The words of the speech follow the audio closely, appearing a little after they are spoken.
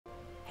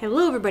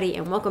Hello everybody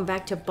and welcome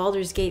back to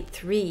Baldur's Gate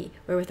 3,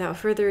 where without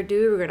further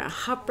ado we're gonna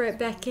hop right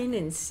back in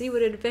and see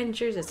what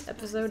adventures this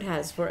episode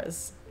has for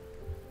us.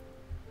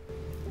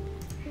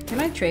 Can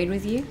I trade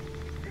with you?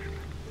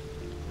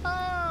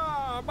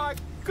 Ah, my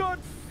good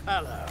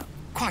fellow.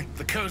 Quite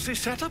the cozy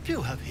setup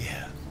you have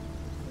here.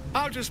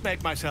 I'll just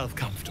make myself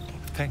comfortable.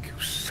 Thank you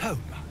so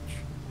much.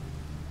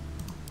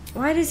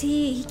 Why does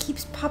he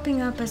keeps popping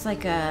up as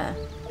like a...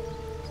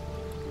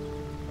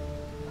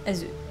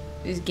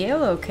 Is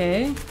Gale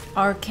okay?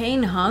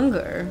 Arcane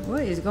hunger.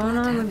 What is going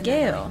on with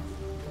Gale?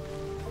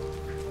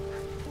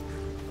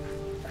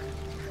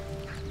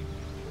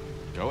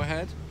 Go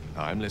ahead.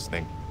 I'm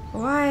listening.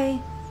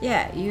 Why?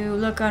 Yeah, you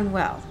look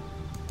unwell.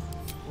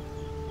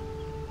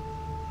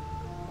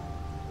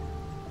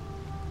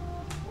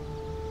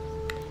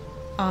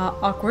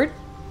 Awkward.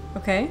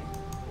 Okay.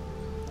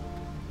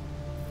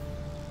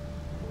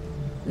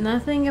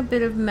 Nothing a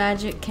bit of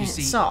magic can't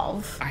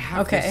solve. I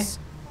have okay. this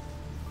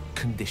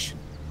condition.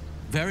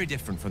 Very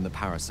different from the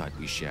parasite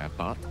we share,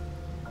 but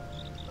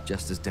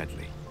just as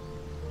deadly.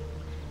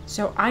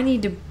 So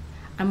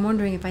I'm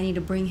wondering if I need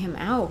to bring him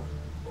out.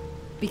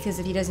 Because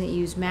if he doesn't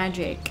use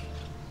magic,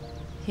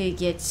 he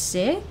gets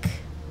sick?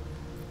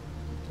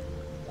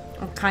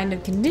 What kind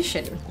of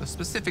condition? The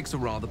specifics are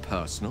rather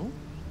personal,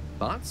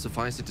 but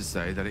suffice it to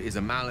say that it is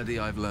a malady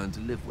I've learned to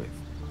live with.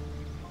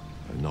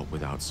 Though not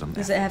without some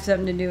Does it have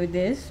something to do with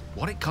this?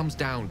 What it comes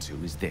down to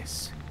is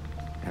this.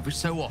 Every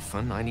so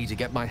often, I need to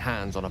get my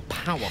hands on a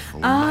powerful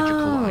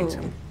magical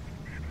item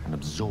and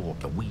absorb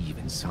the weave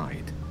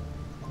inside.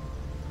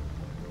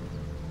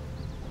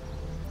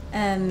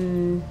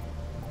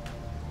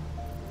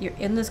 Your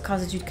illness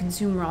causes you to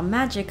consume raw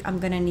magic. I'm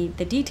gonna need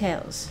the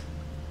details.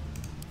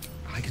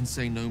 I can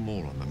say no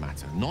more on the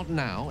matter. Not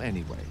now,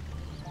 anyway.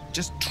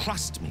 Just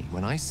trust me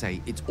when I say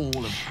it's all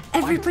of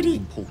vital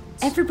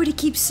importance. Everybody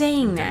keeps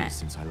saying that.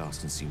 Since I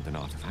last consumed an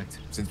artifact,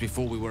 since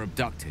before we were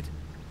abducted.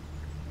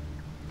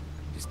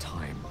 It's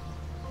time.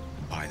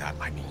 And by that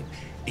I mean,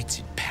 it's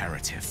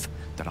imperative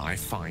that I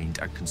find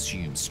and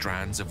consume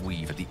strands of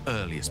weave at the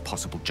earliest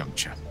possible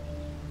juncture.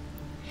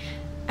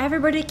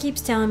 Everybody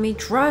keeps telling me,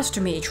 trust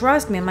me,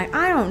 trust me. I'm like,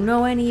 I don't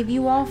know any of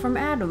you all from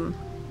Adam.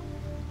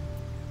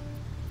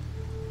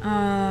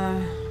 I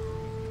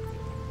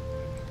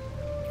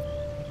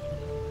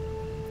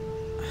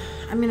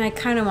mean, I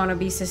kind of want to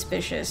be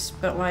suspicious,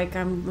 but like,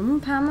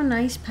 I'm a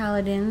nice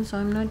paladin, so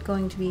I'm not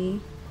going to be...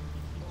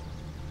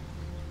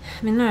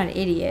 I mean, not an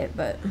idiot,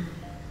 but...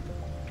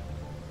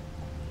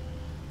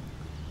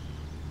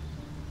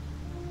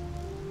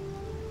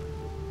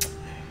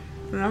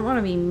 I don't want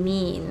to be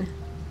mean.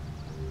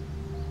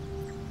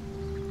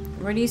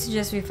 Where do you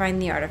suggest we find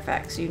the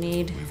artifacts you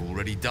need? We've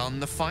already done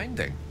the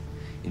finding.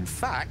 In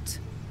fact,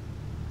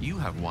 you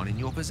have one in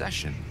your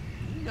possession.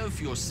 You know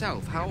for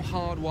yourself how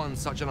hard-won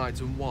such an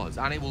item was,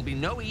 and it will be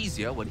no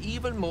easier when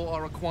even more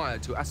are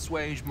required to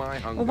assuage my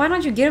hunger. Well, why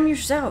don't you get him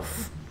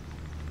yourself?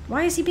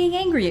 Why is he being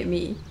angry at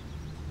me?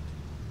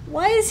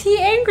 Why is he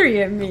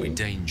angry at me? There'll be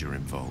danger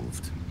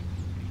involved,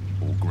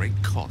 or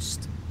great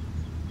cost.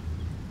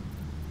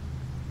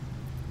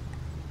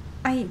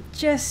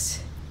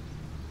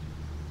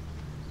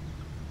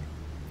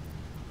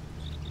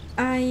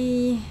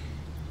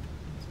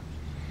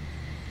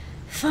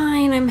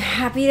 Fine, I'm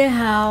happy to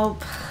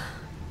help.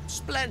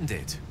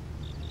 Splendid.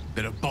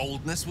 Bit of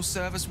boldness will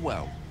serve us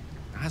well.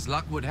 As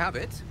luck would have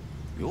it,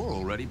 you're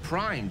already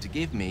primed to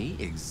give me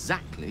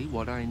exactly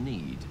what I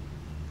need.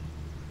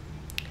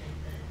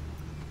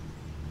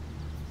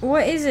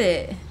 What is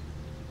it?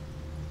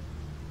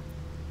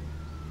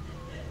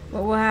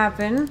 What will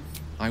happen?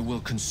 I will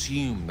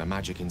consume the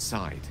magic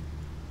inside.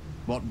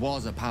 What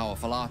was a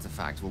powerful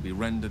artifact will be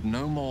rendered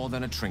no more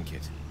than a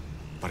trinket,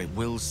 but it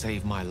will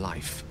save my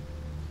life,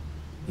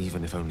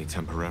 even if only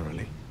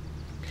temporarily.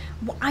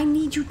 Well, I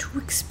need you to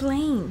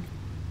explain.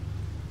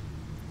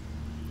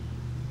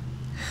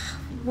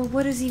 Well,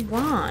 what does he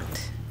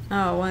want?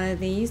 Oh, one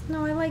of these?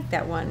 No, I like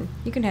that one.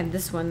 You can have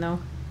this one, though.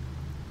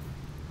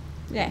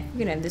 Yeah, you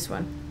can have this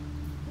one.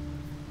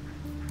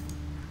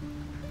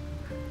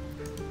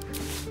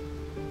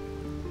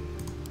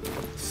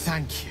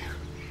 Thank you.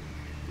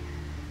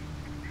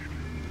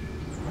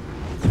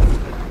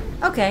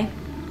 Okay.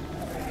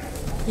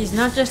 He's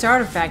not just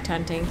artifact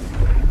hunting.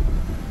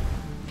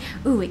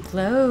 Ooh, it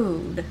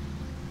glowed.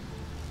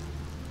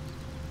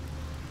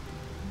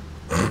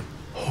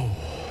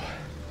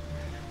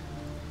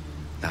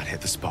 That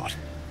hit the spot.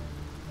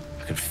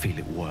 I can feel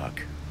it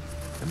work.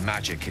 The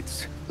magic,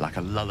 it's like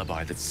a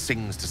lullaby that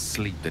sings to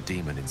sleep the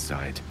demon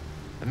inside.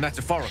 A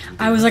metaphorical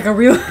I was like a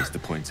real... is to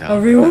point out,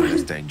 a real no one.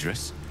 less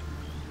dangerous.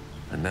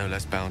 And no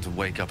less bound to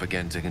wake up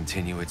again to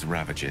continue its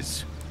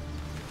ravages.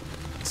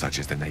 Such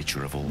is the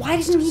nature of all Why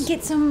monsters. didn't he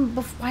get some...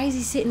 Why is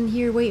he sitting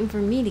here waiting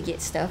for me to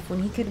get stuff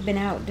when he could have been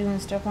out doing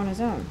stuff on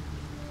his own?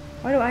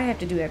 Why do I have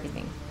to do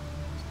everything?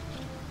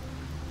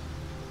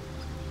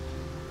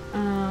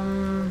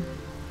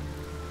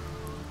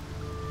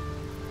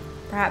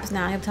 Perhaps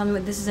now he'll tell me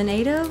what this is an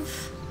aid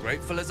of?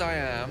 Grateful as I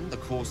am, the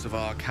course of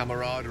our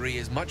camaraderie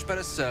is much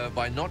better served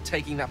by not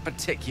taking that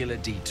particular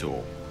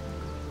detour.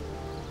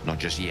 Not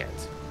just yet.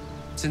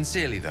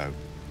 Sincerely, though.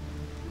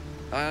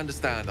 I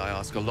understand I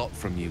ask a lot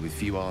from you with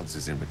few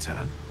answers in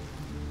return.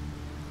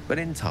 But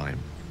in time,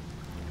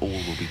 all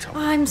will be told.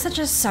 I'm such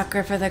a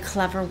sucker for the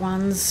clever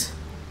ones.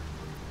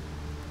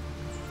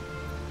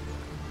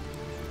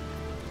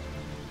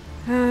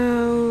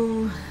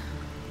 Oh.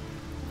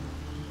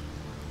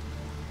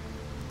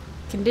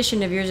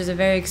 Condition of yours is a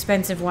very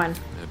expensive one.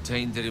 I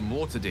obtained it in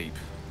Waterdeep.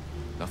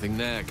 Nothing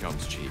there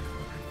comes cheap.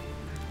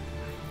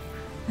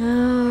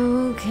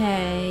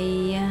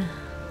 Okay.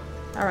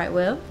 Alright,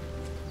 Will.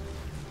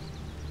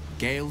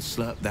 Gale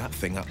slurped that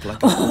thing up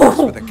like a horse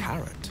with a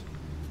carrot.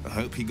 I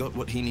hope he got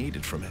what he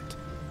needed from it.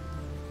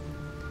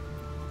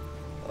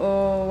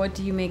 Oh, what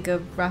do you make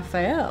of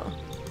Raphael?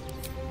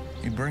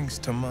 He brings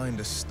to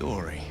mind a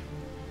story.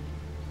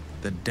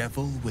 The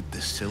Devil with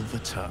the Silver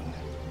Tongue.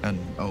 An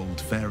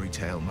old fairy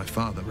tale my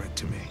father read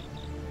to me.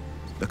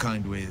 The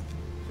kind with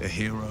a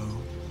hero,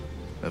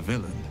 a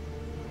villain,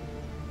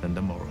 and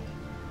a moral.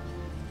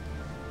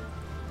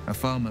 A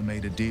farmer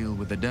made a deal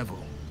with the devil,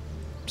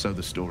 so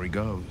the story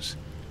goes.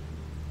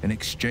 In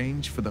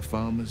exchange for the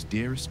farmer's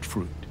dearest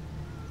fruit,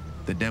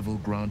 the devil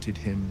granted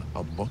him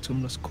a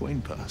bottomless coin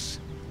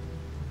purse.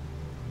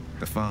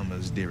 The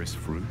farmer's dearest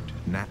fruit,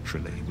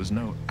 naturally, was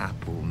no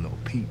apple nor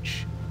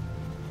peach,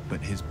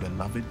 but his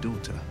beloved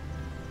daughter.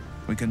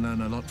 We can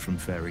learn a lot from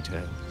fairy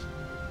tales.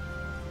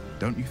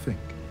 Don't you think?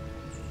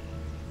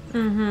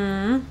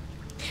 Mm-hmm.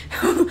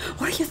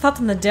 What are your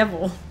thoughts on the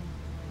devil?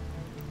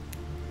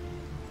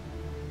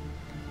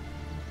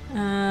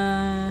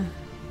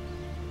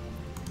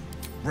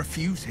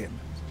 Refuse him,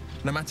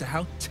 no matter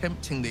how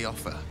tempting the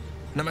offer,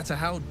 no matter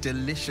how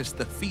delicious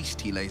the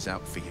feast he lays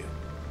out for you.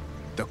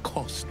 The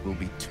cost will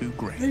be too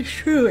great. It's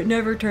true, it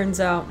never turns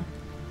out.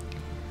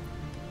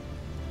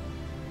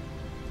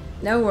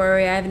 Don't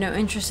worry, I have no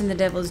interest in the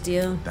devil's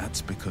deal.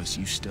 That's because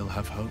you still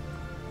have hope.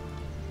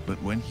 But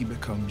when he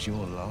becomes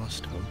your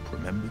last hope,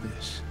 remember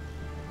this.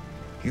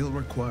 He'll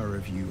require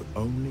of you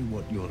only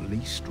what you're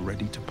least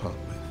ready to part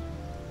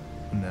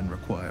with, and then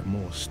require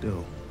more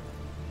still.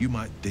 You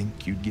might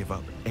think you'd give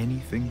up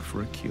anything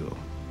for a cure,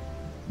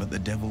 but the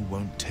devil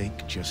won't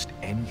take just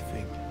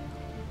anything.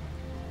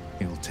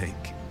 He'll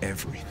take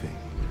everything.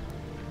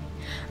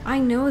 I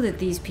know that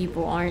these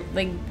people aren't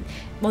like,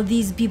 well,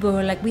 these people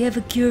are like, we have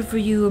a cure for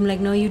you. I'm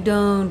like, no, you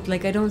don't.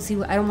 Like, I don't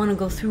want to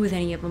go through with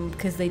any of them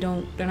because they're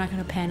not going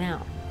to pan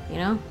out, you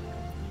know?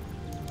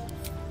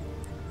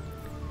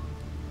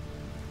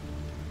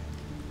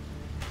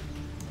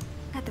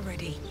 At the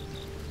ready.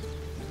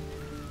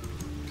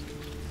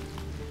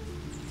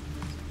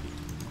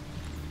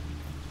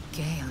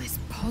 Gale is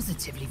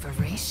positively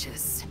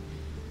voracious.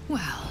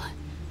 Well,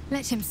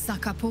 let him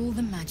suck up all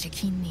the magic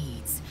he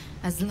needs,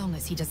 as long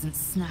as he doesn't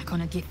snack on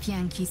a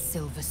Githyanki's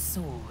silver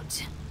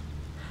sword.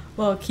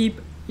 Well,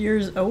 keep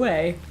yours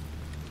away.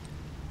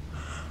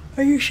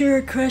 Are you sure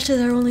a crush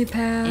is our only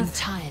path?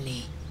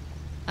 Entirely.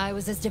 I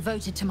was as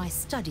devoted to my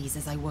studies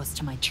as I was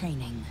to my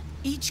training.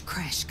 Each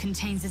creche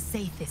contains a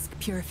Zaithisk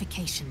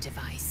purification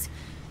device.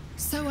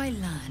 So I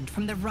learned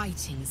from the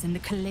writings in the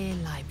Kalir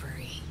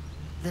library.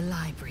 The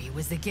library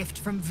was a gift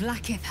from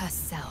Vlaakith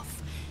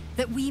herself,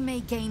 that we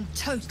may gain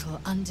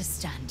total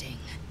understanding.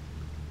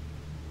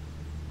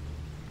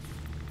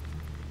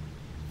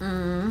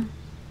 That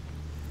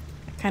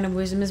kind of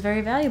wisdom is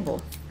very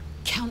valuable.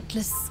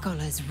 Countless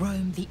scholars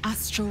roam the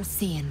astral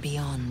sea and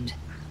beyond,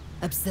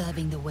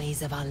 observing the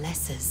ways of our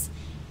lessers,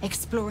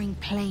 exploring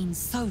planes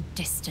so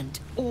distant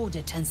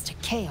order turns to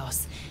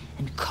chaos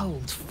and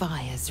cold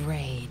fires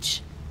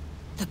rage.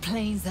 The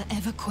planes are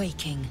ever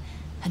quaking,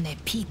 and their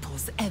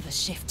peoples ever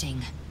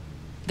shifting.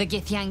 The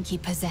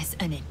Githyanki possess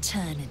an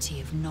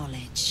eternity of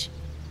knowledge.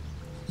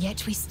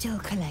 Yet we still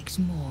collect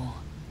more.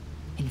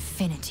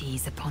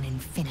 Infinities upon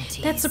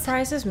infinities. That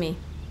surprises me.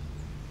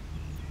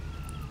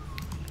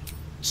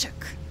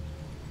 Chook,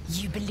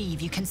 you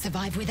believe you can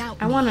survive without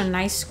me? I want a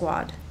nice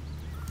squad.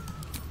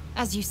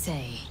 As you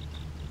say,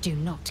 do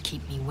not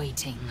keep me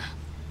waiting.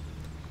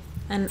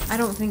 And I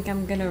don't think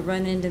I'm gonna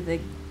run into the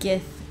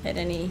Gith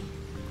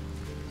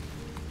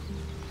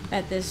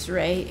at this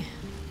rate.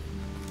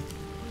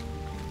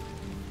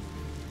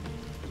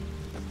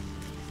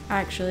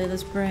 Actually,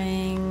 let's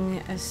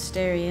bring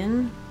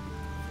Astarion.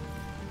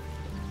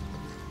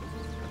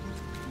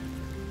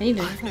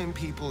 I've known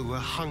people who are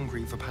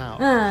hungry for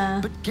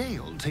power, but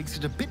Gale takes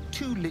it a bit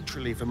too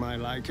literally for my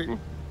liking.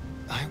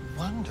 I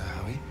wonder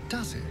how he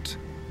does it.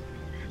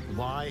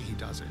 Why he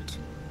does it.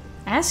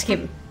 Ask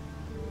him.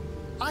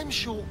 I'm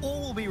sure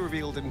all will be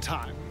revealed in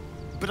time,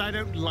 but I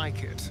don't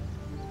like it.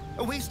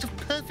 A waste of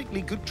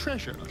perfectly good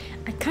treasure.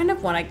 I kind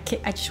of want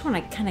to. I just want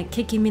to kind of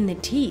kick him in the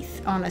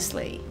teeth,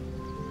 honestly.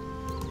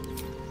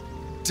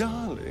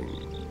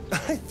 Darling,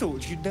 I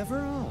thought you'd never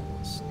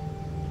ask.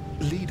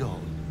 Lead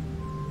on.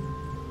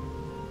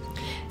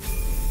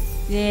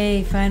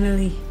 Yay,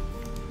 finally.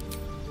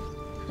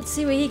 Let's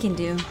see what he can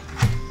do.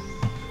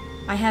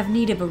 I have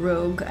need of a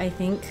rogue, I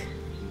think.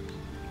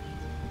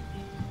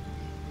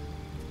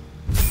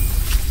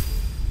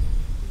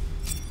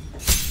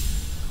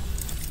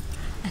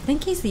 I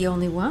think he's the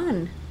only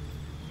one.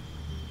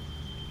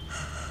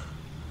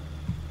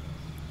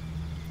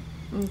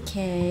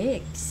 Okay,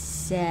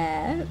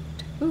 except...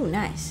 Ooh,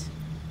 nice.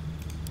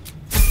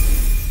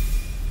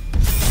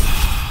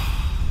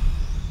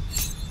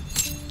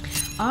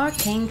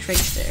 Arcane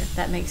Trickster.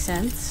 That makes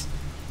sense.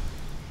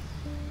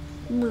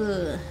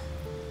 Ugh.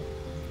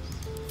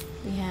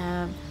 We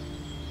have...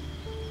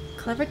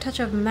 Clever Touch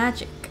of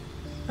Magic.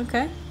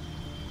 Okay.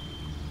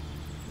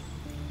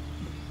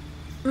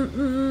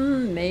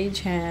 Mage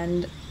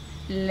Hand.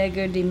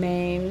 Lego de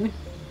Main.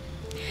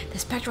 The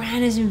Spectral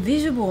Hand is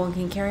invisible and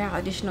can carry out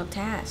additional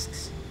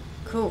tasks.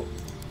 Cool.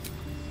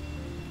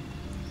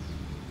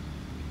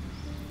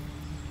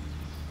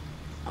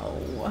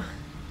 Oh.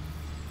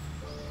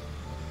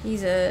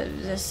 He's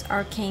this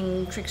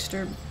arcane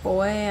trickster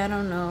boy, I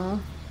don't know.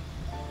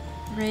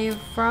 Ray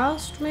of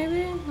Frost,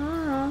 maybe? I don't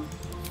know.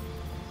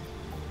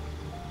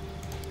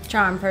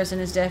 Charm person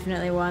is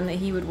definitely one that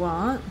he would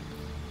want.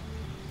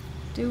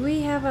 Do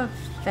we have a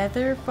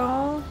feather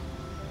fall?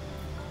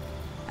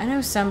 I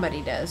know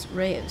somebody does.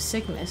 Ray of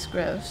Sickness,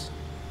 gross.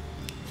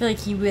 I feel like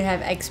he would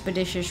have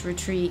Expeditious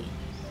Retreat.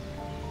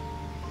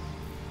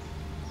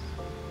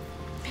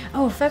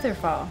 Oh,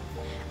 Featherfall.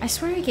 I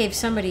swear he gave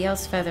somebody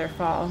else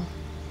Featherfall.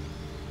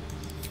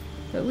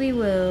 But we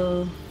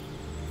will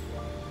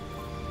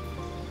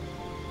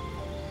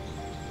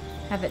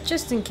have it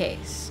just in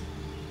case.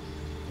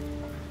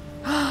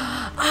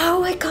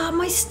 Oh, I got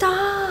my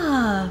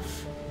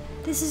stuff!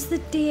 This is the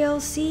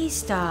DLC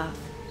stuff.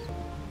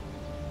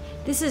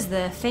 This is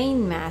the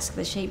Feign mask,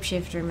 the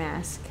shapeshifter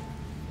mask.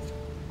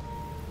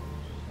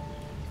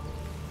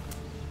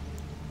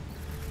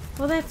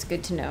 Well, that's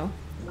good to know.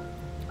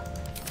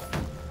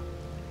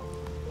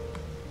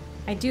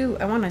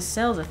 I want to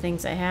sell the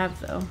things I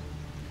have, though.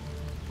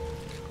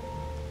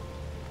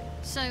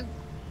 So,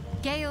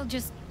 Gale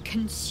just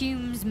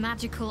consumes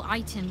magical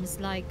items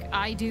like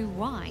I do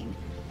wine.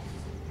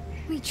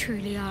 We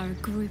truly are a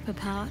group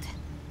apart.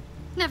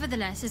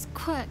 Nevertheless, as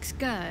quirks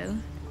go,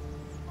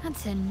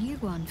 that's a new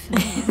one for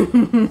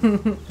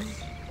me.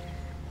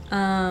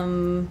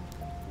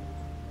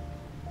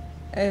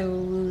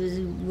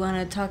 Want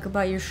to talk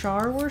about your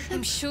Shar worship?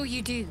 I'm sure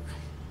you do.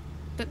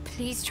 But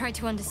please try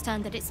to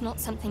understand that it's not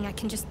something I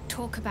can just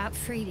talk about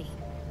freely.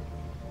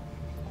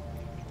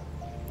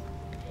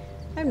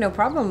 I have no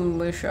problem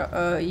with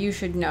Shar. You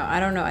should know. I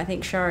don't know. I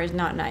think Shar is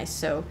not nice,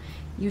 so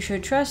you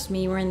should trust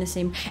me. We're in the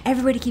same...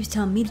 Everybody keeps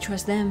telling me to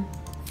trust them.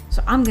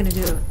 So I'm gonna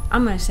do it.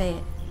 I'm gonna say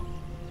it.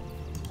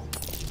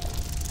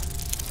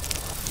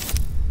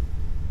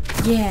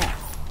 Yeah.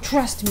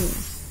 Trust me.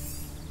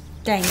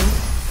 Dang it.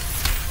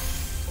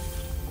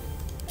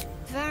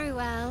 Very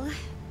well.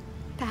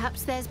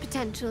 Perhaps there's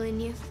potential in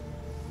you.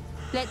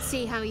 Let's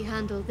see how you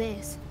handle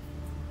this.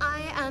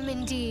 I am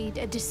indeed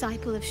a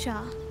disciple of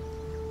Shar.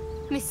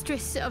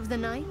 Mistress of the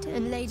Night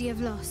and Lady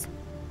of Loss.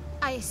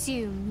 I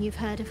assume you've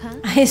heard of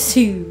her? I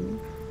assume.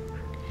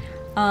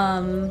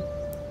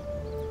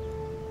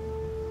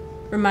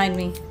 Remind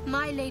me.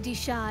 My Lady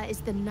Shar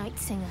is the Night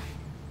Singer,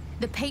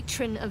 the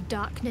patron of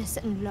darkness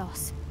and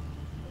loss.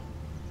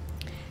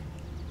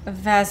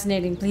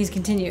 Fascinating. Please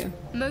continue.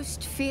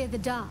 Most fear the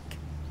dark,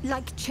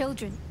 like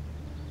children,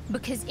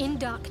 because in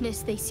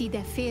darkness they see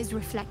their fears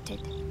reflected.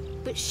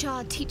 But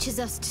Shar teaches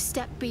us to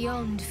step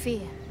beyond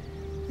fear,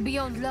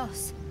 beyond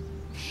loss.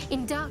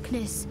 In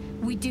darkness,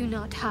 we do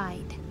not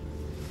hide.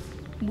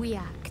 We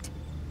act.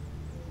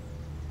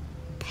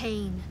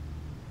 Pain,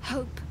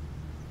 hope,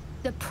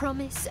 the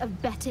promise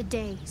of better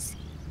days.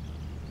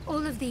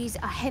 All of these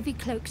are heavy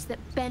cloaks that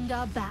bend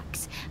our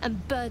backs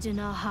and burden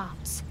our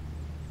hearts.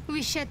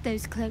 We shed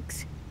those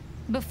cloaks.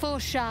 Before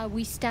Shar,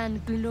 we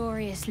stand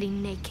gloriously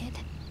naked,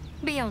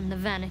 beyond the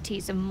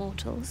vanities of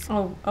mortals.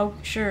 Oh,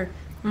 sure.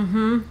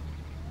 Mm-hmm.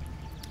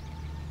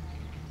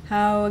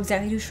 How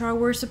exactly do Shar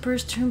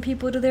worshippers turn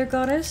people to their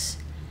goddess?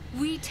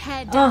 We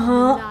tear down the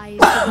lies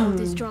the world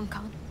is drunk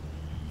on.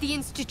 The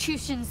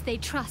institutions they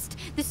trust,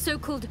 the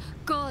so-called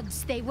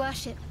gods they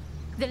worship,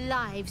 the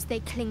lives they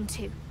cling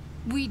to.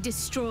 We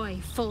destroy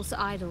false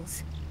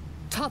idols,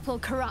 topple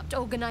corrupt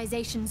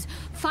organizations,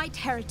 fight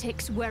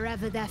heretics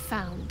wherever they're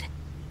found.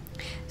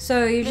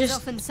 So you're There's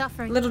just often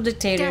suffering, little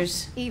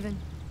dictators. death even.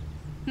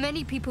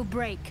 Many people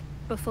break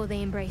before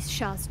they embrace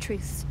Shar's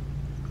truths.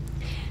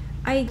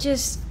 I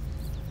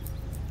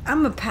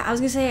was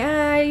gonna say,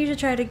 I usually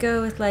try to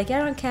go with, like, I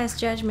don't cast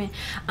judgment.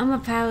 I'm a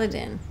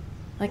paladin.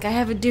 Like, I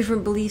have a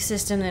different belief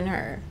system than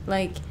her.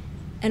 Like,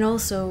 and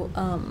also,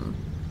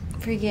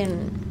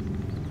 freaking,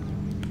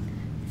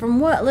 from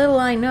what little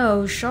I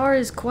know, Shar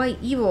is quite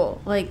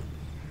evil. Like,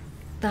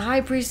 the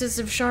High Priestess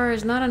of Shar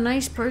is not a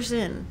nice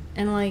person.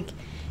 And, like,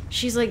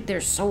 she's like,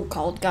 they're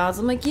so-called gods.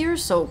 I'm like, you're a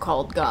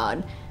so-called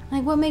god.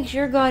 Like, what makes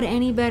your god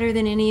any better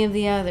than any of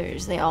the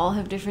others? They all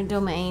have different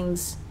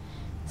domains.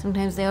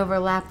 Sometimes they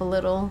overlap a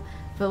little.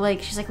 But,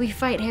 like, she's like, we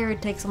fight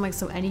heretics. I'm like,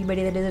 so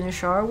anybody that isn't a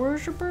Shar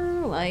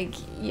worshiper? Like,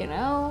 you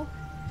know?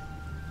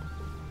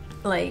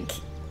 Like,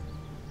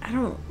 I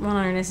don't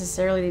want her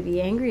necessarily to be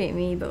angry at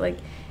me, but, like,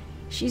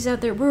 She's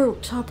out there, we're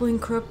toppling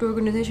corrupt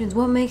organizations.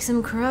 What makes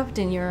them corrupt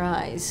in your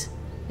eyes?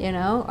 You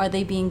know? Are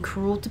they being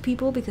cruel to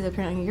people? Because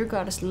apparently your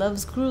goddess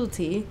loves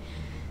cruelty.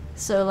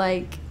 So,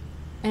 like,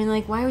 and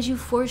like, why would you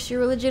force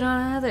your religion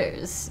on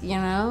others? You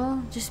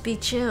know? Just be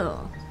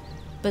chill.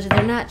 But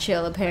they're not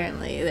chill,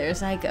 apparently. They're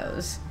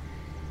psychos.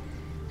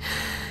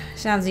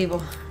 Sounds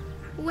evil.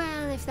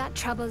 Well, if that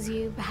troubles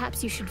you,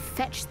 perhaps you should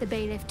fetch the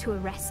bailiff to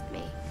arrest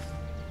me.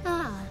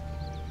 Ah,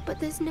 but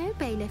there's no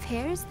bailiff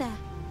here, is there?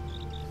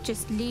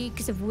 Just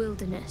leagues of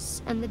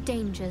wilderness and the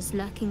dangers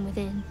lurking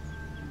within.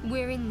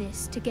 We're in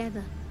this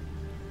together.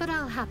 But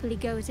I'll happily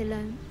go it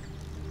alone.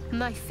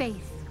 My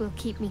faith will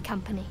keep me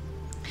company.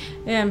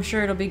 Yeah, I'm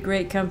sure it'll be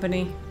great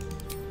company.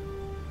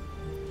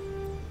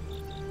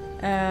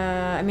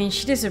 I mean,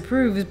 she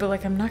disapproves, but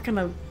like, I'm not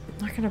gonna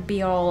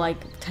be all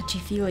like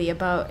touchy-feely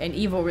about an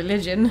evil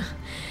religion.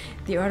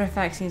 The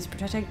artifact seems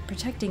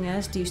protecting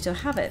us. Do you still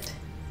have it?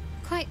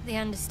 Quite the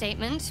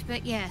understatement,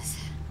 but yes,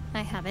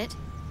 I have it.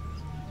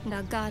 And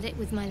I'll guard it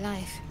with my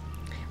life.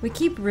 We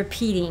keep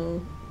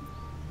repeating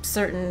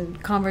certain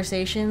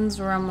conversations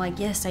where I'm like,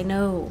 yes, I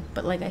know,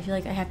 but like, I feel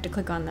like I have to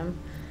click on them.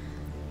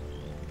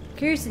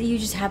 Curious that you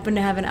just happen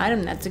to have an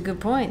item. That's a good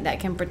point.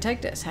 That can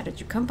protect us. How did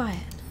you come by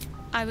it?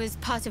 I was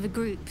part of a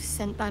group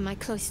sent by my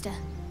cloister.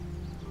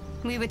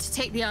 We were to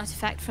take the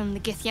artifact from the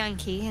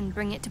Githyanki and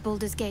bring it to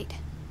Baldur's Gate,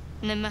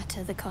 no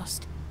matter the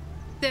cost.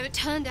 Though it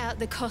turned out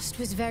the cost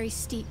was very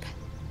steep.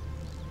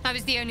 I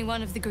was the only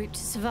one of the group to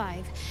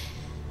survive.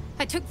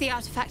 I took the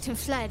artifact and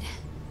fled,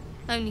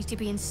 only to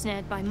be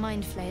ensnared by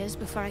mind flayers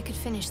before I could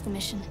finish the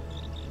mission.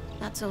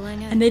 That's all I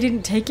know. And they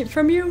didn't take it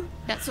from you?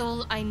 That's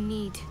all I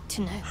need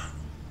to know.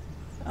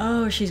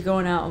 Oh, she's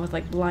going out with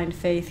like blind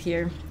faith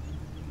here.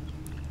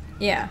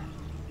 Yeah.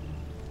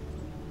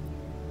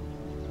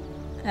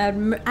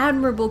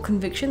 Admirable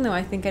conviction, though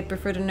I think I'd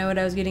prefer to know what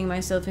I was getting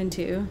myself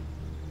into.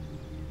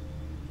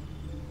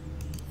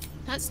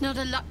 That's not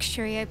a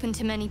luxury open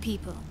to many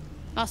people,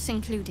 us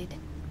included.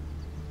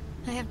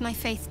 I have my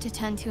faith to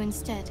turn to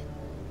instead.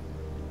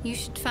 You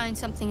should find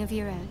something of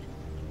your own.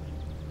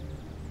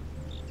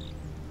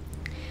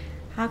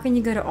 How can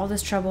you go to all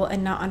this trouble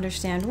and not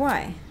understand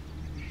why?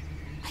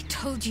 I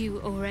told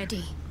you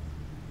already.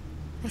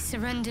 I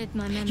surrendered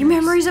my memories. Your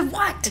memories of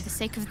what? For the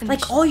sake of the like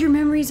mission. all your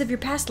memories of your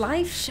past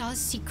life? Shah's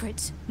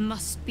secrets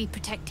must be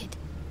protected.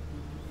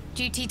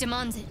 Duty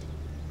demands it.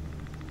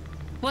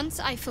 Once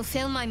I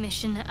fulfill my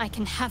mission, I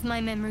can have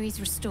my memories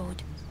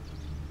restored.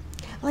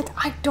 Like,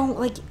 I don't,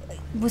 like,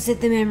 was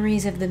it the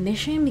memories of the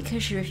mission?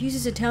 Because she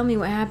refuses to tell me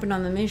what happened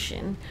on the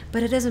mission,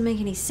 but it doesn't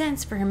make any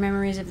sense for her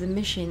memories of the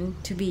mission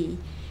to be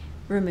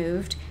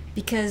removed,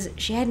 because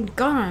she hadn't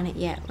gone on it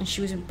yet when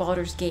she was in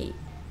Baldur's Gate.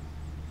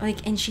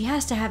 Like, and she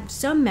has to have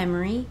some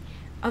memory,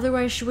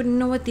 otherwise she wouldn't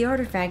know what the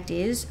artifact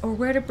is, or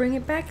where to bring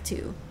it back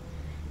to.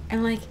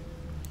 And, like,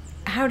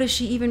 how does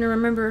she even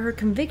remember her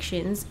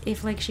convictions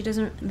if, like, she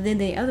doesn't, then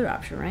the other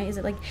option, right? Is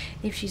it, like,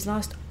 if she's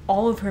lost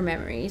all of her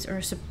memories,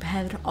 or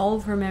had all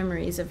of her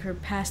memories of her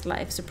past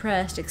life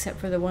suppressed, except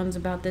for the ones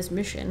about this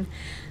mission,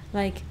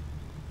 like,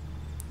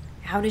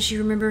 how does she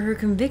remember her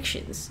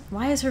convictions?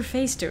 Why is her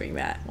face doing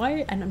that?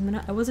 Why,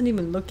 and I wasn't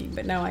even looking,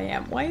 but now I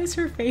am. Why is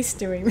her face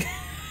doing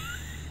that?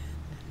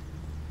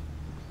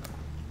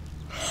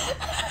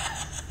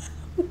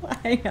 Why?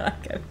 I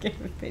gotta get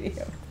a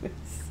video of this.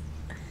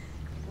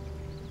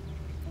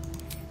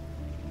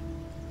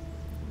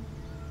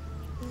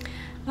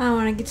 I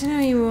want to get to know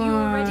you more. You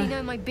already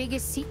know my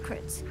biggest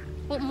secrets.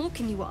 What more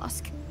can you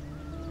ask?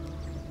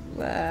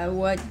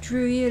 What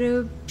drew you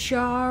to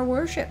Shar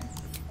worship?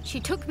 She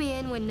took me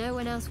in when no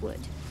one else would.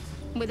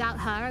 Without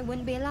her, I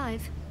wouldn't be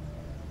alive.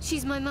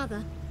 She's my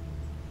mother.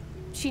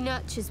 She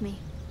nurtures me,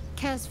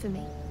 cares for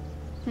me,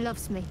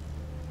 loves me.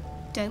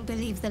 Don't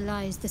believe the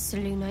lies the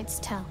Selûnites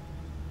tell.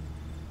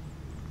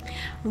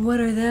 What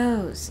are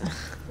those?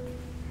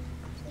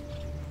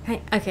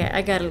 Okay,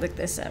 I gotta look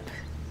this up.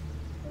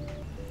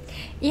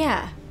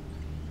 Yeah.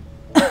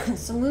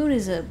 Selûne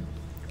is a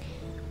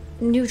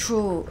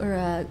neutral or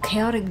a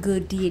chaotic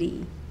good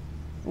deity,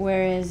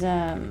 whereas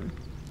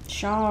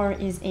Shar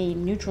is a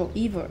neutral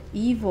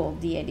evil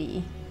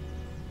deity.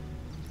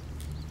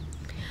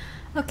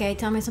 Okay,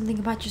 tell me something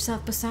about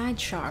yourself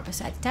besides Shar,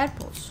 besides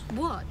tadpoles.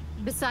 What?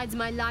 Besides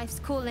my life's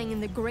calling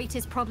and the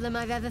greatest problem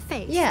I've ever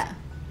faced? Yeah.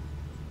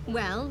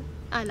 Well,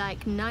 I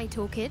like night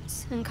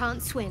orchids and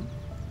can't swim.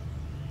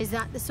 Is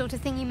that the sort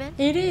of thing you meant?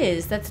 It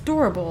is. That's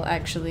adorable,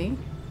 actually.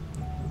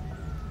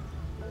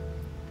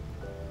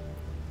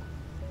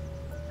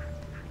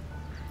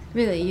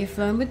 Really, you've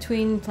flown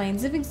between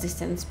planes of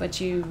existence,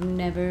 but you've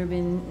never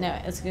been... No,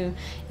 let's go.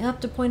 You'll have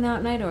to point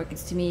out night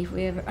orchids to me if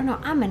we ever... Oh no,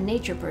 I'm a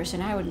nature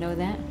person. I would know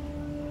that.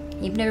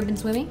 You've never been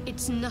swimming?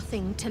 It's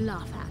nothing to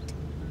laugh at.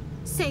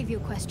 Save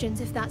your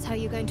questions if that's how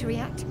you're going to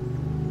react.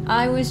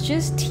 I was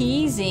just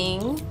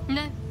teasing.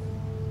 No,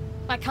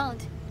 I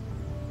can't.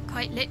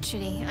 Quite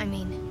literally, I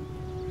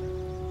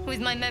mean. With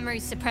my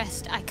memories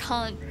suppressed, I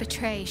can't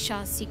betray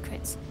Shah's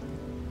secrets.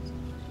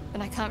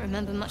 But I can't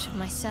remember much of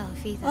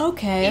myself either.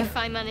 Okay. If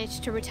I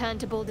manage to return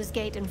to Baldur's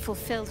Gate and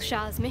fulfill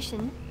Shah's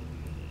mission,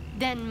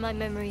 Then my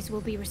memories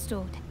will be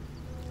restored.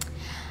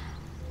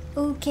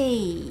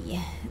 Okay,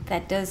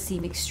 that does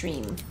seem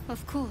extreme.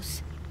 Of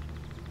course.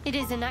 It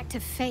is an act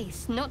of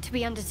faith, not to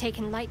be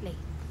undertaken lightly.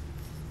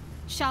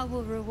 Shao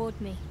will reward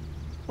me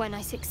when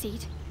I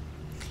succeed.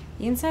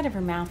 The inside of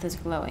her mouth is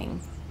glowing.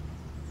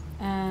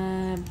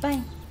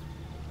 Bye.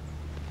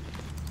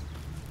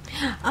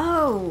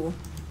 Oh!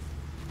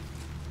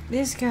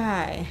 This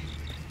guy.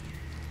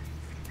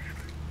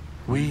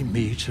 We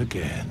meet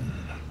again.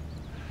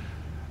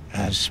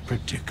 As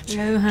predicted.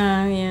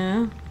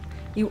 Yeah.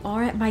 You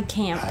are at my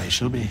camp. I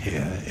shall be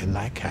here in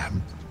thy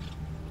camp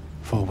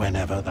for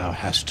whenever thou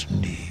hast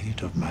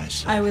need of my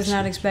services. I was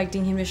not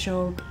expecting him to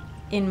show up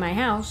in my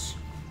house.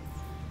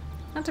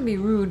 Not to be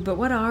rude, but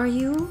what are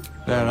you?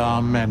 There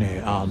are many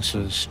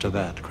answers to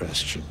that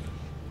question.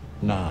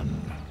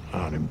 None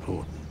are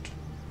important.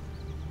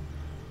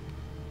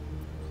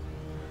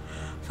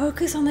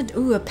 Focus on the...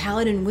 Ooh, a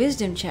paladin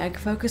wisdom check.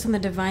 Focus on the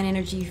divine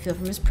energy you feel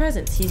from his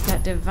presence. He's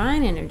got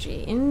divine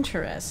energy.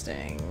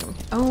 Interesting.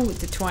 Oh,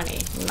 it's a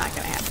 20. Not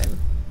gonna happen.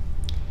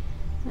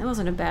 That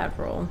wasn't a bad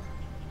roll.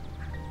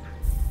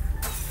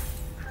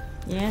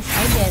 Yes,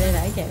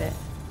 I get it.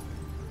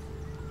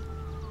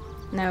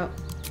 No.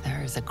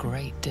 There is a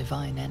great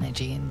divine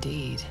energy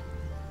indeed,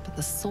 but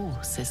the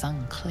source is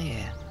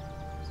unclear.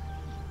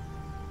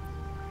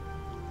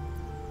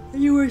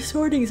 You were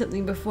sorting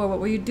something before. What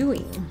were you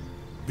doing?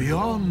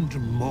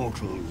 Beyond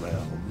mortal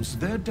realms,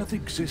 there doth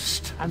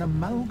exist an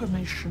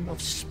amalgamation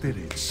of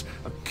spirits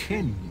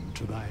akin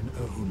to thine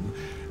own,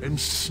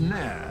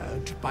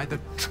 ensnared by the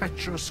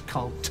treacherous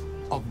cult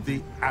of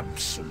the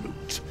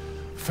Absolute,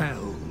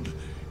 felled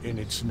in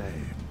its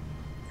name.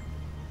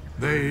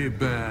 They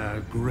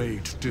bear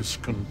great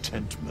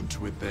discontentment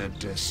with their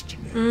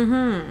destiny.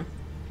 Mm-hmm.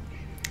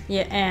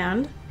 Yeah,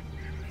 and?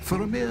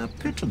 For a mere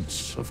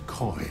pittance of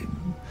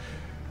coin,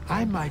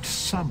 I might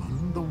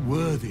summon the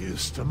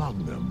worthiest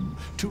among them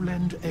to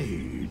lend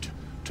aid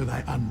to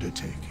thy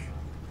undertaking.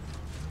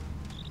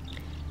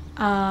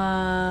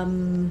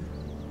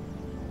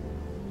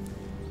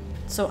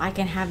 So I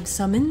can have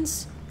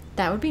summons?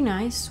 That would be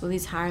nice. Will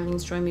these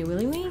hirelings join me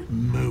willingly?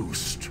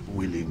 Most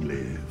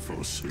willingly,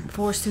 forsooth.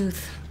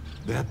 Forsooth.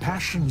 Their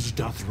passions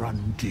doth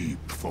run deep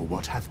for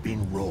what hath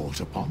been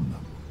wrought upon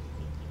them.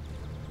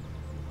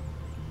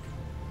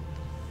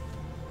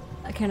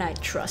 Can I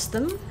trust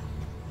them?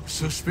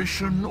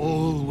 Suspicion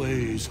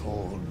always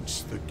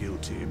haunts the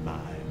guilty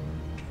mind.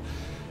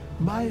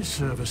 My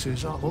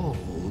services are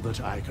all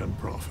that I can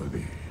proffer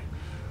thee.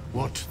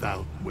 What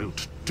thou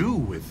wilt do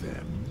with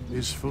them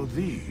is for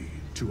thee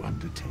to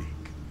undertake.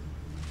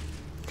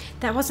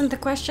 That wasn't the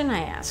question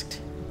I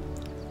asked.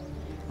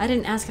 I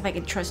didn't ask if I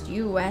could trust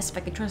you, I asked if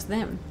I could trust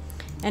them.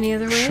 Any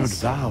other ways? Should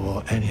thou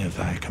or any of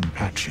thy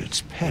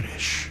compatriots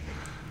perish,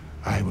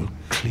 I will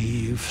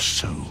cleave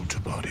soul to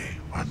body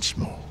once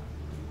more.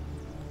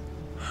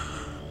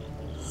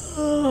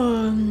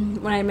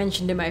 When I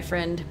mentioned to my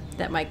friend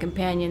that my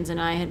companions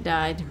and I had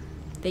died,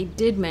 they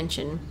did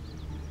mention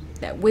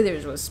that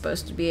Withers was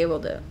supposed to be able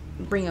to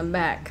bring him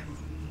back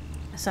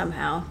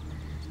somehow.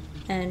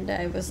 And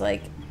I was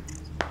like,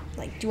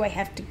 do I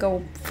have to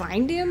go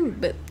find him?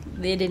 But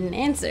they didn't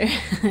answer.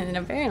 And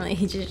apparently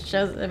he just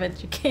shows up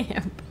at your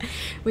camp,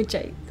 which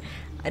I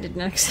did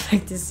not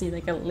expect to see,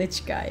 like a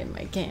lich guy in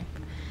my camp.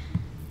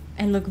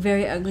 And look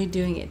very ugly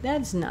doing it.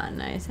 That's not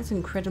nice. That's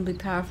incredibly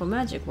powerful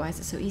magic. Why is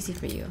it so easy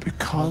for you?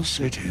 Because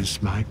it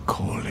is my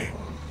calling.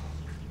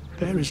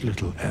 There is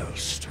little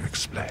else to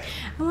explain.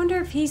 I wonder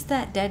if he's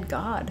that dead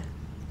god.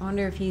 I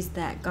wonder if he's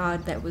that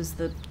god that was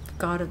the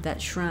god of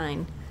that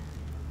shrine,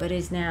 but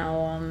is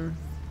now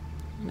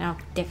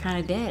they're kind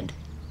of dead.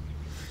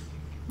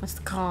 What's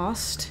the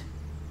cost?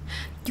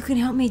 You can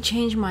help me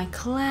change my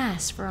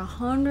class for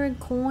 100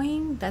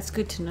 coin? That's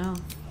good to know.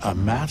 A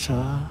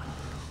matter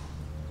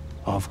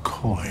of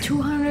coin.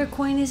 200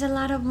 coin is a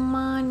lot of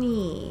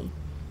money.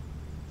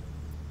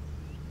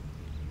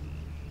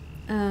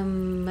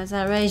 That's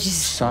outrageous.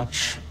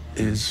 Such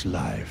is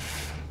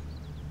life.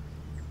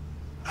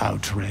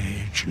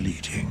 Outrage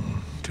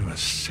leading to a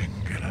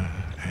singular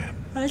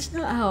end. That's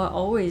not how it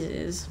always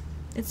is.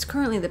 It's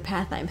currently the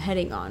path I'm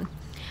heading on.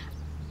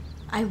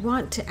 I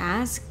want to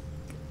ask...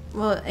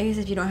 Well, I guess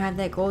if you don't have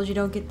that gold, you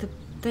don't get the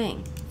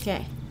thing.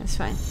 Okay, that's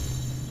fine.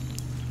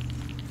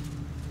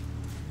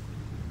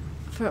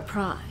 For a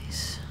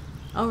prize.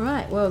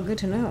 Alright, well, good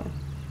to know.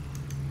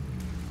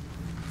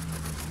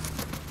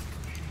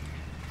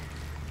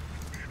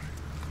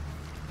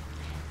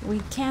 We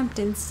camped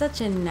in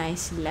such a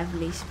nice,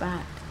 lovely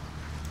spot.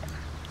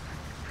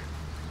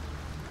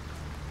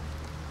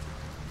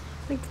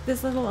 Look at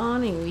this little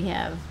awning we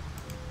have.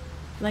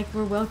 Like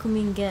we're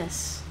welcoming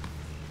guests.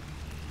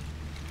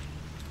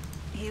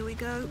 Here we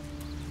go.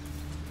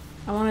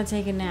 I want to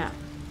take a nap.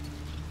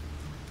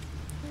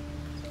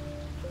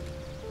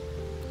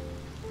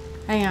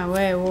 Hang on,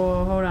 wait,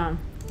 whoa, hold on.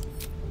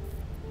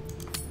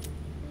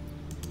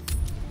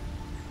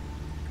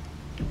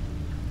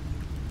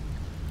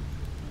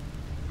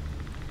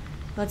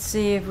 Let's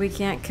see if we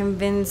can't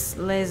convince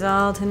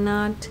Lazal to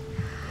not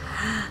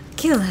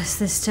kill us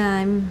this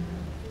time.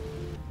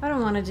 I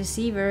don't want to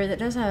deceive her. That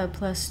does have a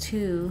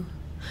 +2.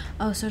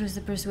 Oh, so does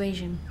the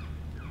persuasion.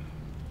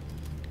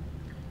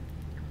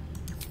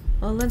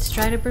 Well, let's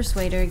try to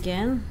persuade her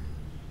again.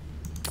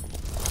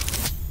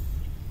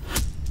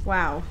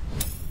 Wow.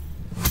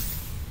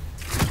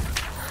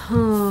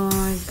 Oh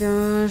my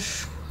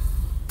gosh.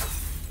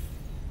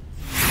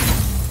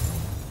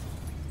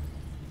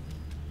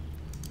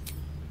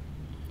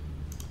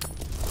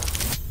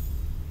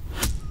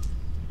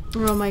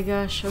 Oh my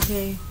gosh,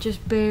 okay.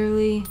 Just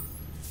barely.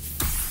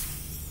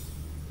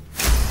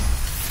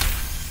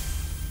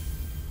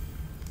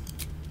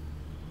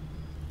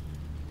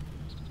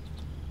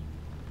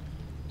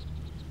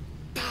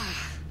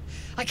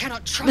 I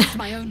cannot trust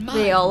my own mind.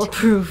 They all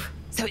approve.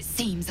 So it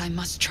seems I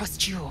must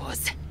trust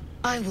yours.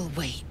 I will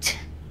wait.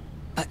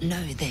 But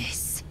know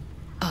this.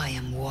 I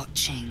am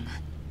watching.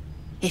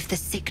 If the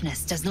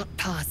sickness does not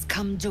pass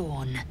come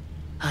dawn,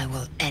 I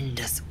will end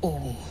us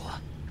all.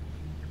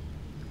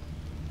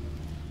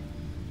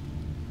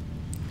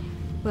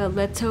 Well,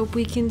 let's hope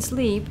we can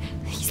sleep.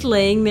 He's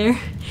laying there.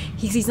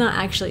 He's not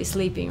actually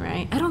sleeping,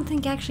 right? I don't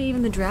think actually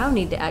even the drow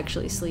need to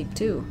actually sleep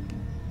too.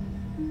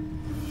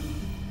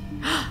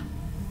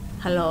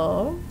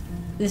 Hello?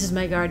 This is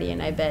my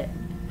guardian, I bet.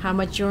 How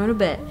much you want to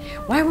bet?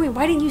 Why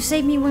didn't you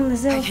save me when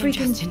Lizelle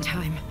freaking... just in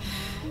time.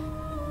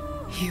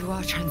 You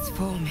are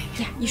transforming.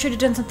 Yeah, you should have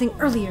done something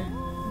earlier.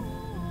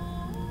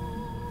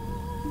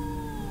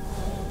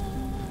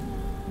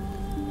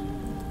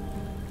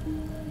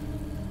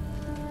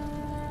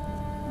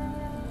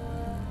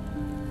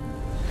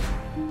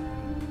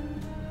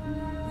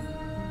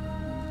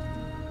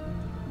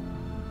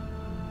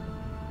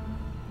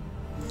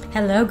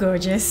 Hello,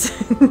 gorgeous.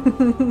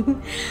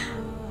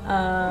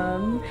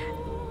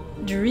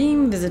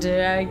 Dream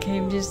visitor, I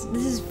came just...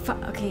 This is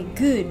okay,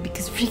 good,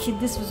 because freaking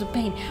this was a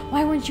pain.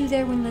 Why weren't you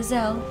there when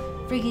Lizelle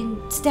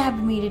freaking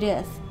stabbed me to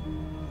death?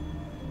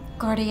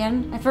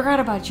 Guardian, I forgot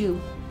about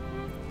you.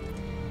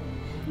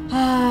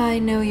 I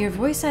know your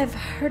voice, I've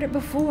heard it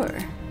before.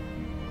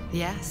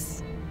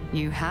 Yes,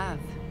 you have.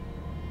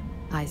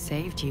 I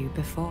saved you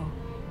before.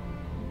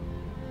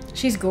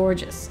 She's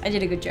gorgeous. I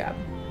did a good job.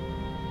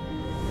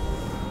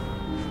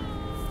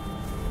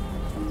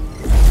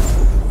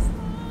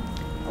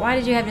 Why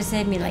did you have to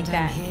save me like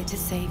that? I'm here to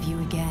save you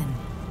again.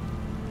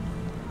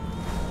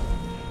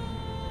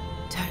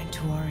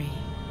 Don't worry.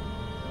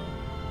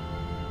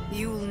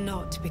 You will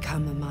not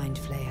become a mind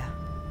flayer.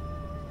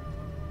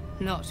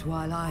 Not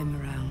while I'm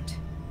around.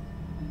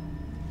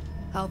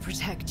 I'll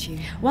protect you.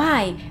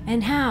 Why?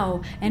 And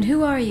how? And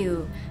who are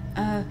you?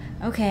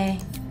 Okay.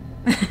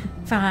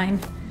 Fine.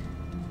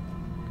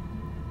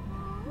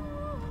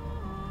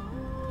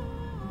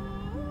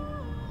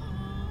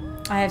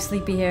 I have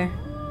sleepy hair.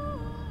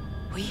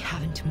 We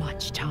haven't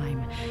much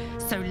time,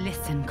 so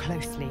listen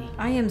closely.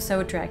 I am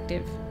so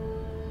attractive.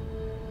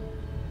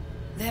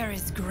 There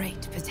is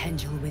great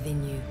potential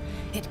within you.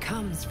 It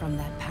comes from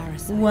that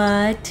parasite.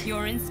 What?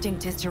 Your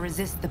instinct is to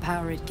resist the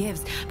power it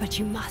gives, but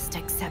you must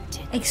accept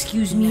it.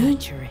 Excuse me?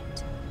 Nurture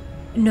it.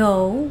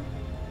 No.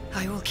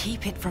 I will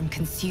keep it from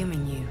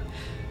consuming you,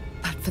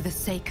 but for the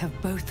sake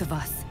of both of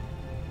us,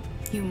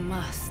 you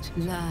must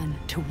learn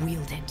to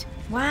wield it.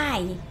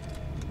 Why?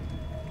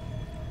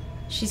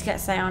 She's got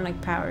psionic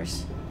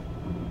powers.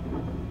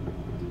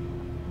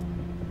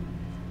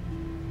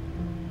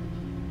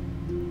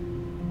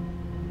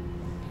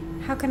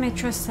 How can I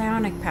trust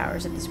psionic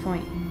powers at this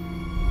point?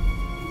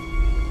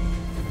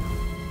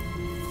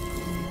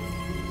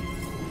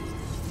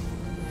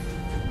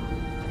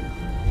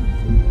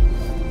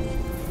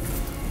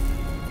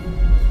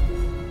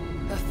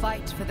 A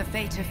fight for the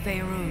fate of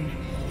Faerun.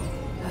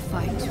 A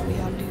fight we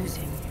are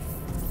losing.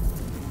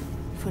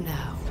 For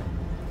now.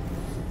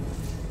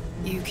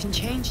 You can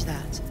change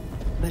that,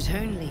 but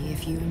only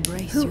if you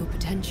embrace your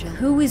potential.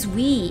 Who is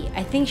we?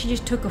 I think she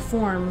just took a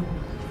form.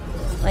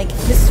 Like,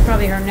 this is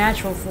probably her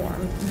natural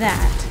form.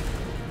 That.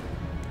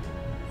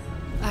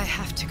 I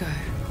have to go.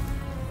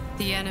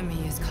 The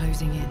enemy is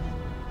closing in.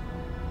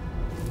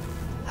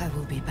 I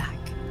will be back.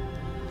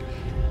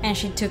 And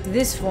she took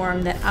this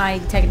form that I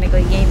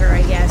technically gave her,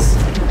 I guess.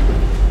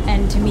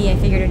 And to me, I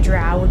figured a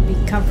drow would be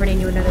comforting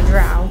to another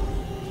drow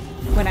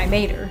when I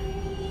made her.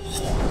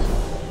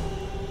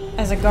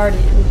 As a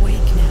guardian.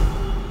 Wake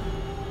now.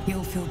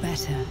 You'll feel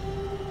better.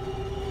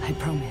 I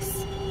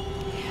promise.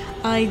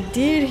 I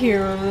did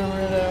hear a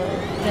rumor, though,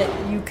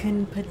 that you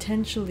can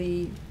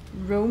potentially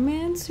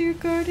romance your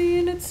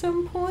guardian at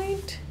some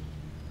point.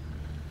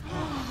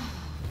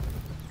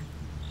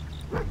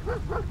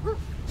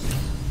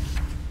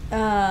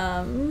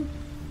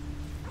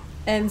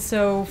 And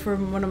so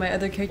from one of my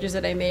other characters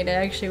that I made, I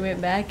actually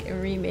went back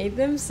and remade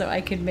them so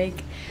I could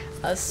make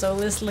a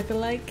soulless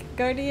lookalike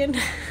guardian.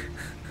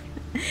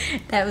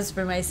 That was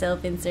for my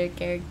self-insert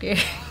character.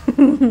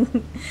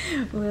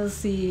 We'll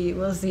see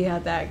how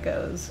that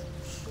goes.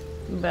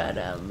 But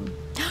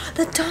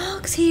the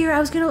dog's here. I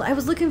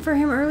was looking for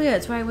him earlier.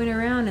 That's why I went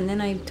around and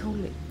then I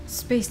totally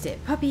spaced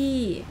it.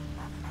 Puppy.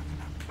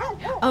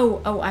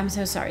 Oh, I'm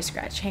so sorry,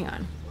 Scratch. Hang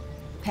on.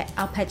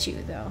 I'll pet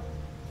you though.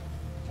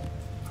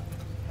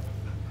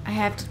 I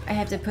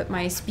have to put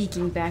my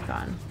speaking back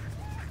on.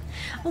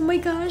 Oh my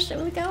gosh,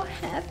 look how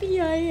happy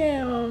I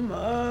am.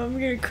 I'm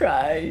gonna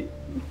cry.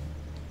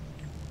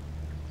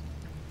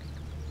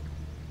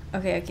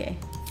 Okay.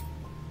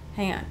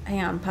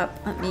 Hang on, pup.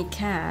 Let me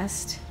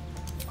cast.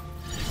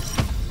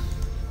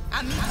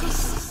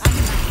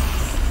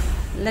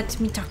 Let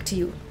me talk to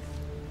you.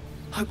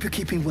 Hope you're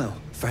keeping well,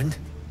 friend.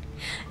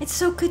 It's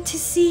so good to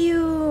see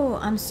you.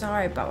 I'm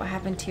sorry about what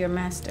happened to your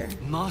master.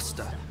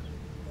 Master?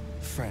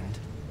 Friend.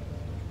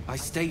 I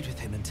stayed with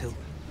him until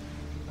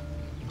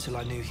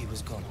I knew he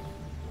was gone.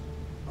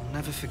 I'll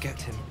never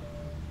forget him.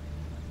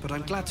 But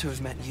I'm glad to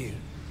have met you.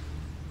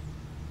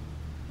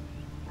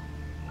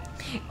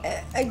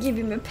 I give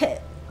him a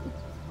pet.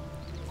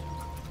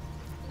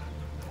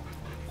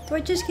 Do I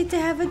just get to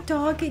have a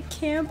dog at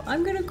camp?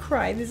 I'm gonna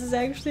cry. This is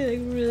actually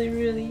like really,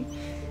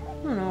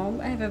 I don't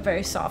know. I have a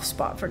very soft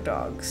spot for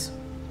dogs.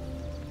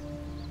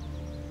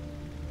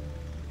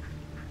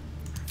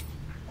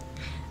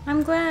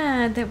 I'm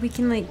glad that we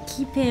can like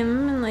keep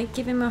him and like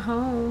give him a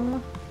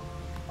home.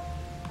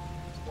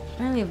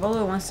 Apparently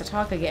VOLO wants to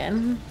talk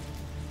again.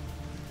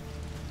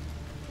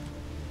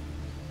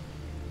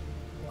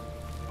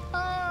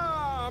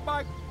 Ah,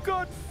 my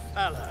good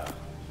fellow.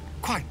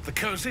 Quite the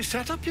cozy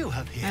setup you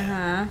have here.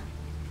 Uh-huh.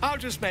 I'll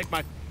just make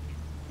my...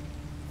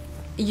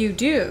 You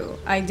do.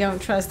 I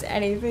don't trust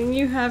anything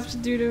you have to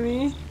do to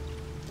me.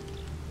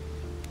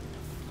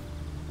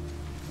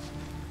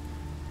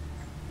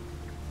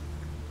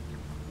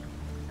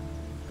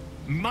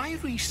 My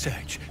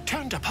research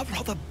turned up a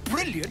rather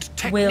brilliant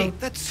technique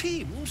that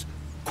seems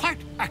quite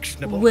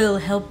actionable. Will,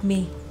 help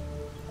me.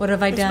 What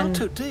have I done? It's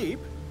not too deep.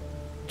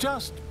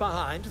 Just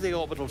behind the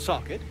orbital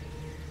socket.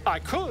 I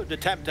could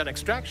attempt an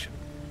extraction.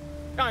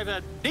 I've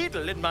a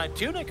needle in my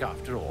tunic,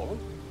 after all.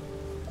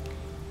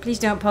 Please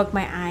don't poke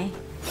my eye.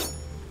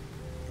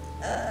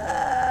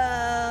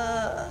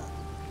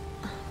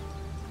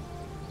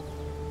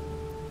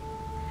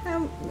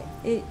 How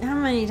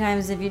many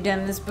times have you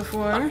done this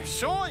before? I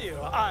assure you,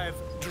 I've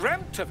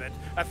dreamt of it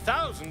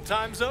 1,000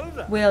 times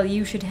over. Will,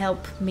 you should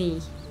help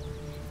me.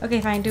 Okay,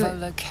 fine, do it.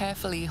 VOLO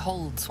carefully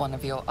holds one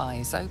of your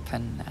eyes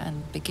open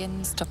and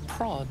begins to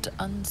prod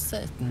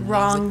uncertainly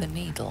with the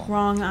needle.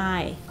 Wrong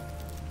eye.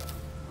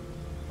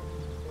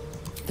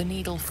 The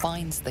needle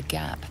finds the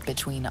gap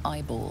between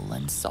eyeball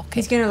and socket.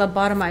 He's gonna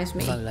lobotomize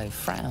me. VOLO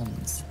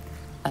frowns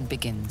and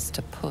begins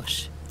to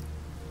push.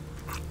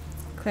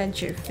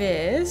 Clench your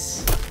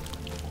fist.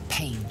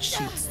 Pain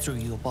shoots through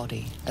your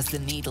body as the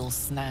needle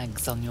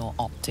snags on your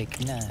optic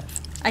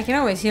nerve. I can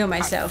always heal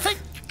myself.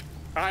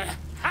 I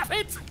have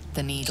it!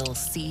 The needle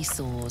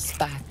seesaws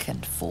back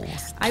and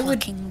forth,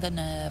 plucking the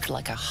nerve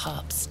like a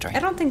harp string. I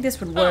don't think this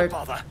would work.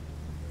 Oh, bother.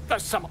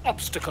 There's some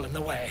obstacle in the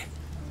way.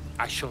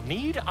 I shall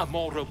need a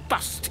more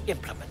robust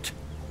implement.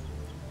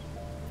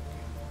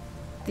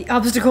 The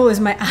obstacle is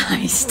my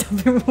eyes.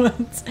 Stop it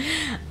once.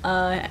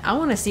 I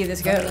want to see if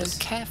this VOLO goes.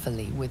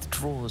 carefully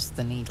withdraws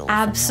the needle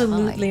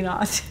Absolutely from your eye,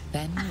 not.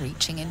 Then,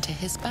 reaching into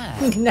his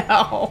bag,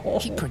 No.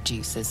 he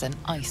produces an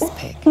ice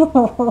pick.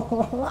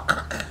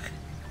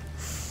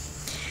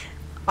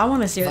 I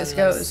want to see where this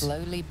VOLO goes.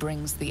 slowly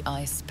brings the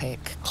ice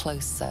pick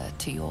closer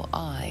to your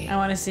eye. I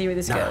want to see where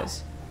this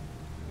goes.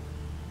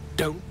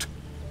 Don't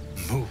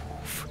move.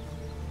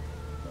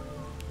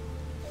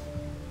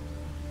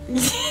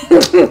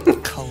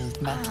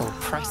 Cold metal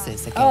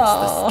presses against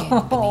the skin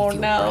beneath your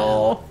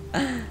brow.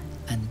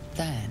 And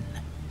then,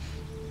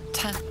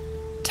 tap,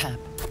 tap,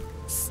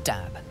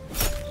 stab.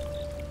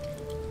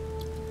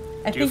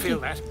 Do you feel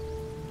that?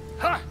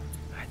 Ha!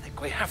 I think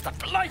we have the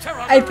blighter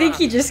on I think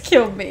he just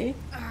killed me.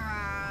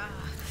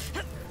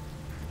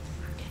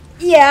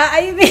 Yeah, I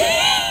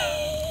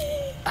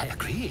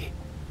agree.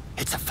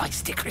 It's a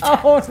feisty critter.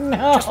 Oh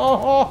no!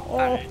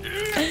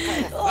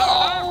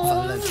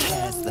 VOLO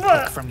tears the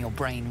pick from your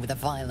brain with a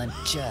violent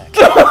jerk.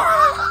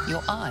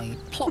 Your eye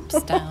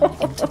plops down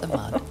into the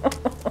mud.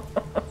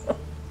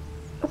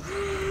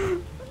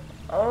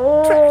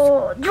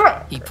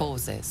 He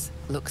pauses,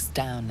 looks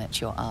down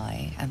at your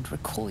eye, and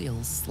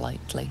recoils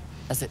slightly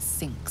as it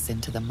sinks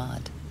into the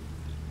mud.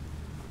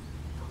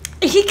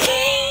 He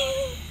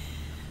can't.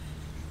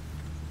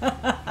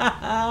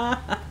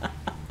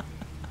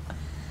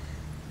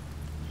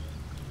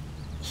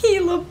 He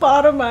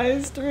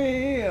lobotomized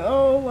me.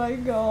 Oh my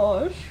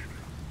gosh.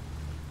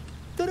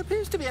 There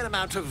appears to be an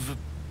amount of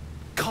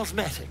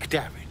cosmetic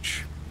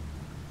damage.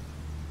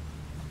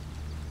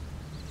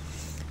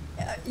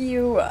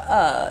 You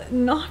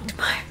knocked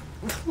my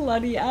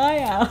bloody eye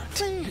out.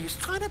 Please,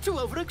 try not to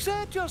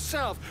overexert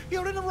yourself.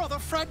 You're in a rather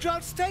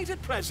fragile state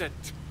at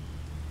present.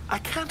 I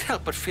can't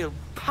help but feel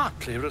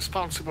partly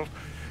responsible.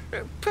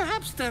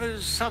 Perhaps there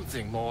is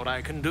something more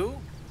I can do.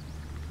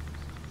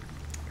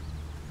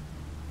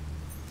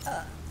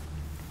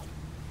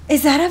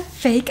 Is that a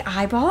fake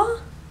eyeball?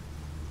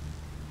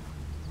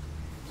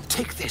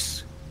 Take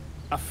this.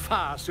 A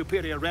far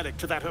superior relic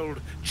to that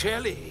old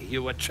jelly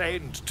you were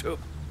chained to.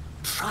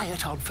 Try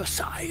it on for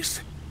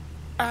size.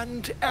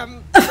 And,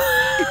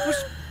 it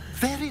was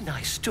very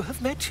nice to have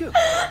met you.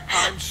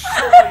 I'm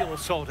sure you'll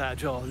sort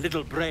out your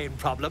little brain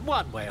problem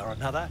one way or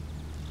another.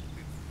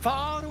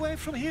 Far away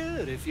from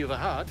here, if you've a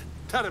heart.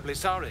 Terribly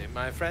sorry,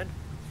 my friend.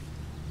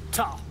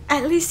 Ta.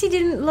 At least he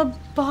didn't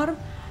lobotomy.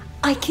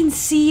 I can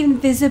see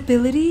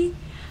invisibility.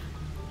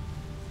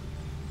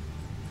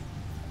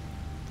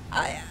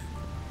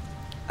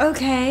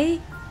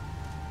 Okay.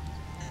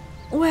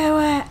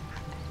 Where?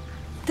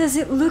 Does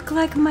it look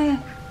like my...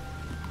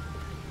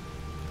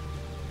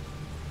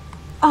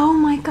 Oh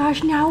my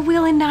gosh, now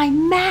Will and I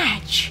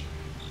match!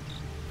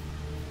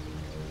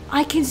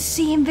 I can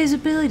see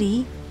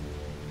invisibility.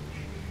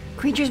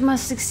 Creatures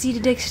must succeed a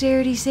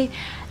dexterity save.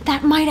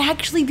 That might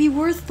actually be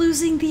worth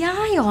losing the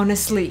eye,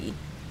 honestly.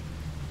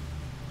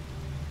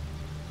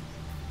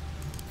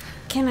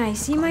 Can I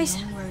see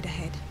myself? Road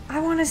ahead. I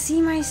want to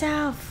see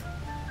myself.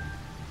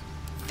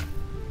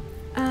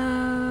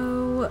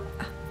 Oh.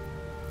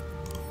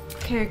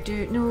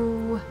 Character,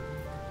 no.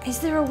 Is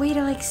there a way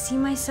to like see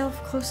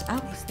myself close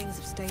up? These things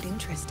have stayed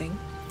interesting.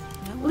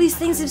 These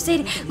things have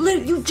stayed.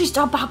 Look, you just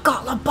about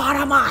got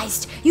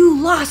lobotomized. You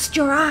lost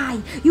your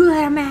eye. You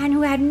let a man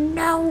who had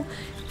no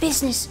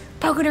business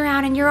poking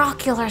around in your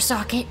ocular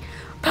socket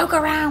poke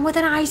around with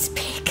an ice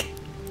pick.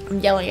 I'm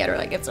yelling at her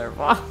like it's her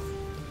fault.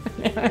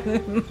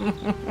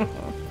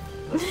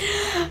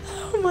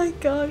 Oh my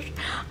gosh.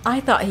 I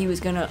thought he was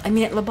gonna. I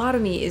mean,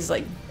 lobotomy is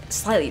like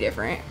slightly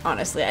different,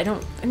 honestly. I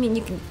mean,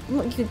 you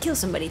can kill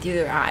somebody through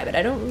their eye, but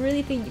I don't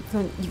really think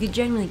you could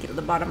genuinely get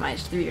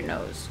lobotomized through your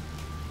nose.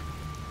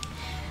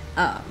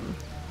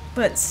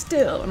 But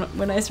still,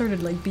 when I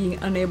started like being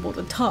unable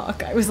to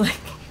talk, I was like,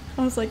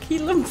 he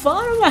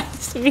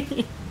lobotomized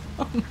me.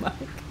 Oh my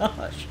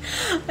gosh.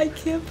 I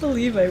can't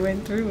believe I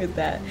went through with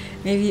that.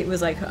 Maybe it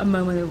was like a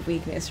moment of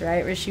weakness,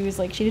 right? Where she was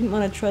like, she didn't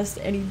want to trust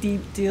any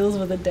deep deals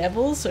with the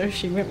devil, so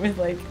she went with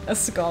like a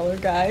scholar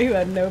guy who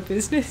had no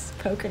business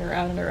poking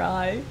around in her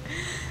eye.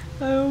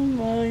 Oh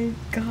my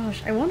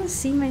gosh. I want to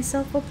see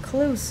myself up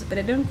close, but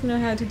I don't know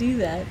how to do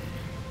that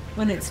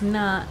when it's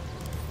not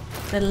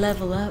the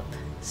level up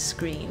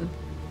screen.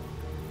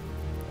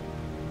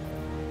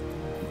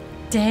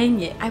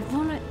 Dang it. I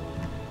want to...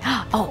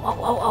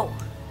 Oh.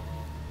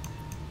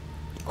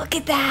 Look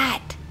at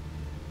that!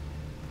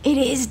 It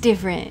is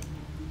different.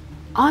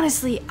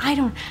 Honestly,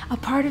 a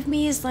part of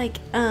me is like,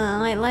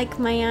 I like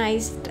my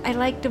eyes, I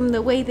liked them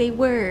the way they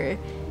were.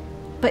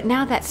 But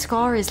now that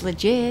scar is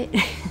legit.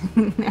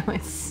 Now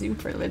it's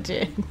super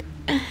legit.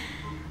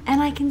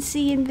 And I can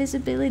see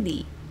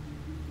invisibility.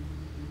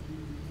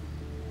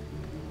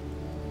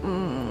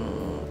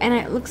 And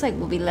it looks like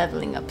we'll be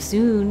leveling up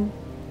soon.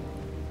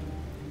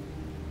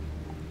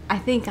 I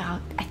think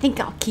I'll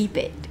keep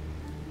it.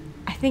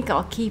 I think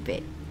I'll keep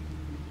it.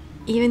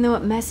 Even though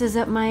it messes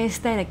up my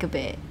aesthetic a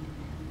bit.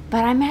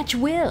 But I match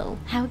Will.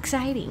 How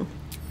exciting.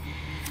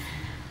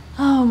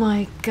 Oh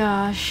my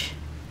gosh.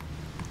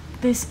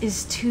 This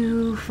is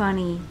too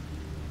funny.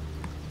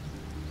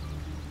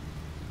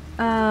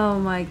 Oh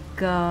my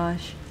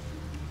gosh.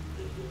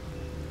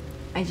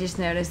 I just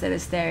noticed that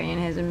Astarion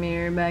has a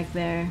mirror back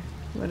there.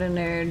 What a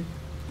nerd.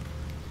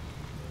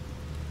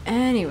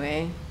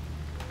 Anyway.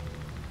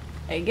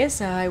 I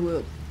guess I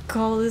will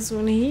call this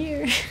one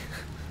here.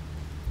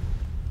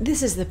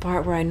 This is the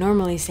part where I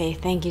normally say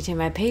thank you to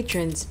my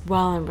patrons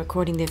while I'm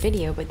recording the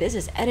video, but this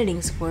is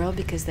editing squirrel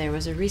because there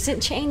was a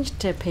recent change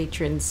to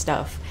patron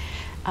stuff,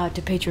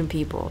 to patron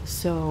people.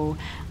 So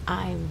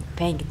I'm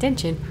paying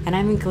attention and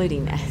I'm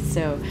including that.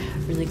 So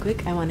really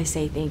quick, I want to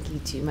say thank you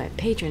to my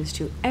patrons,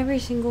 to every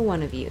single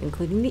one of you,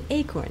 including the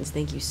Acorns.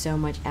 Thank you so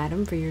much,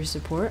 Adam, for your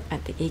support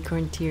at the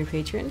Acorn tier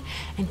patron,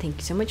 and thank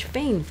you so much,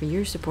 Fane, for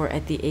your support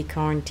at the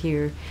Acorn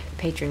tier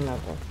patron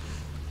level.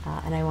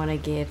 And I want to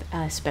give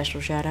a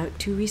special shout out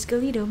to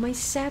Riscalito, my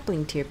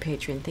sapling tier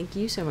patron. Thank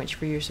you so much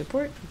for your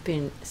support. You've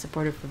been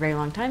supportive for a very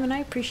long time and I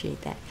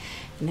appreciate that.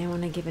 And I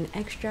want to give an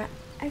extra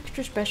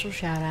special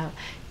shout out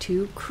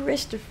to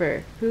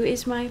Christopher, who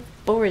is my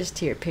forest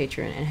tier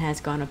patron and has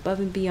gone above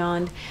and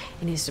beyond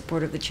in his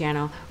support of the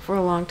channel for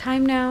a long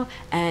time now,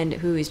 and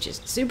who is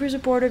just super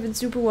supportive and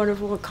super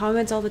wonderful,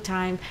 comments all the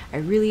time. I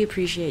really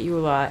appreciate you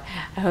a lot.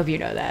 I hope you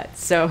know that.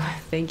 So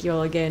thank you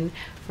all again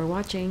for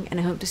watching, and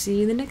I hope to see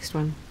you in the next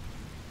one.